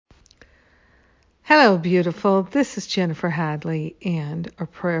Hello, beautiful. This is Jennifer Hadley, and our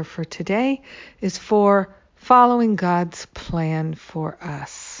prayer for today is for following God's plan for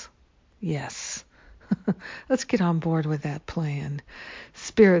us. Yes. Let's get on board with that plan.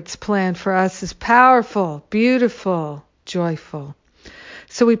 Spirit's plan for us is powerful, beautiful, joyful.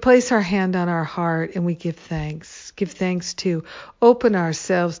 So we place our hand on our heart and we give thanks. Give thanks to open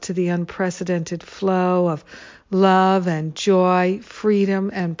ourselves to the unprecedented flow of love and joy,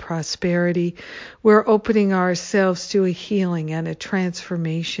 freedom and prosperity. We're opening ourselves to a healing and a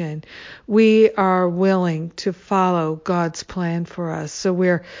transformation. We are willing to follow God's plan for us. So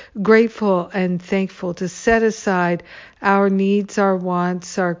we're grateful and thankful to set aside our needs, our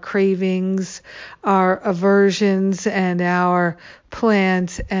wants, our cravings, our aversions, and our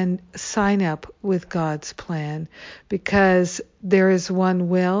plans and sign up with God's plan, because there is one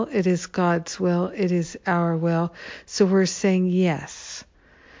will. It is God's will. It is our will. So we're saying yes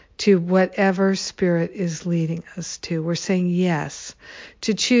to whatever Spirit is leading us to. We're saying yes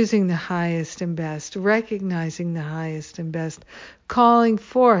to choosing the highest and best, recognizing the highest and best, calling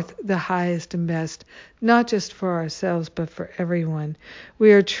forth the highest and best, not just for ourselves, but for everyone.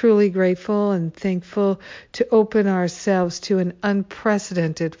 We are truly grateful and thankful to open ourselves to an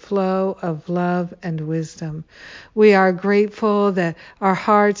unprecedented flow of love and wisdom. We are grateful that our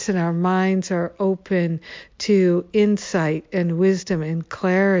hearts and our minds are open to insight and wisdom and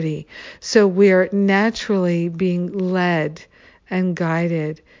clarity. So we are naturally being led and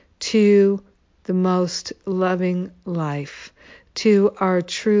guided to the most loving life, to our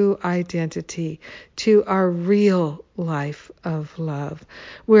true identity, to our real life of love.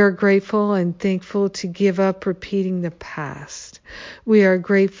 We are grateful and thankful to give up repeating the past. We are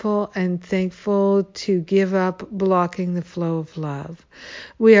grateful and thankful to give up blocking the flow of love.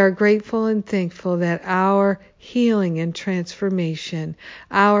 We are grateful and thankful that our healing and transformation,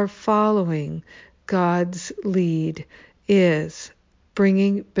 our following God's lead, is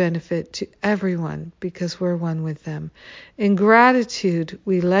bringing benefit to everyone because we're one with them. In gratitude,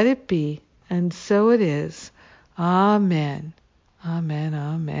 we let it be, and so it is. Amen. Amen.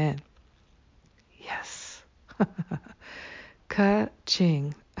 Amen. Yes.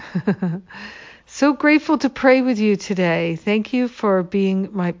 Ka-ching. So grateful to pray with you today. Thank you for being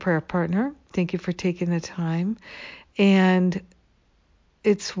my prayer partner. Thank you for taking the time. And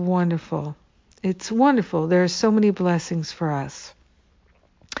it's wonderful. It's wonderful. There are so many blessings for us,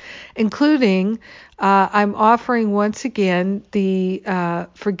 including I'm offering once again the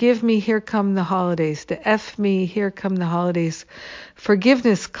Forgive Me, Here Come the Holidays, the F Me, Here Come the Holidays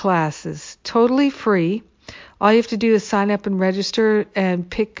forgiveness classes, totally free. All you have to do is sign up and register and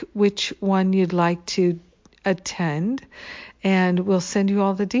pick which one you'd like to attend, and we'll send you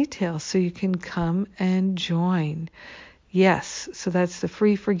all the details so you can come and join. Yes, so that's the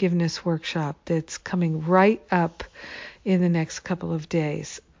free forgiveness workshop that's coming right up in the next couple of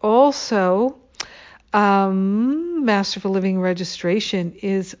days. Also, Masterful Living registration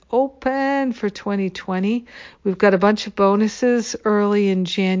is open for 2020. We've got a bunch of bonuses early in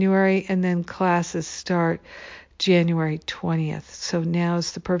January, and then classes start January 20th. So now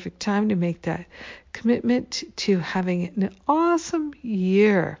is the perfect time to make that commitment to having an awesome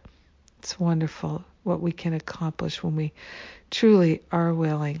year. It's wonderful what we can accomplish when we truly are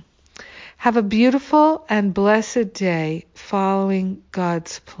willing. Have a beautiful and blessed day following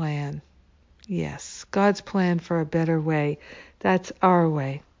God's plan. Yes, God's plan for a better way. That's our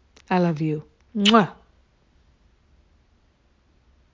way. I love you. Mwah.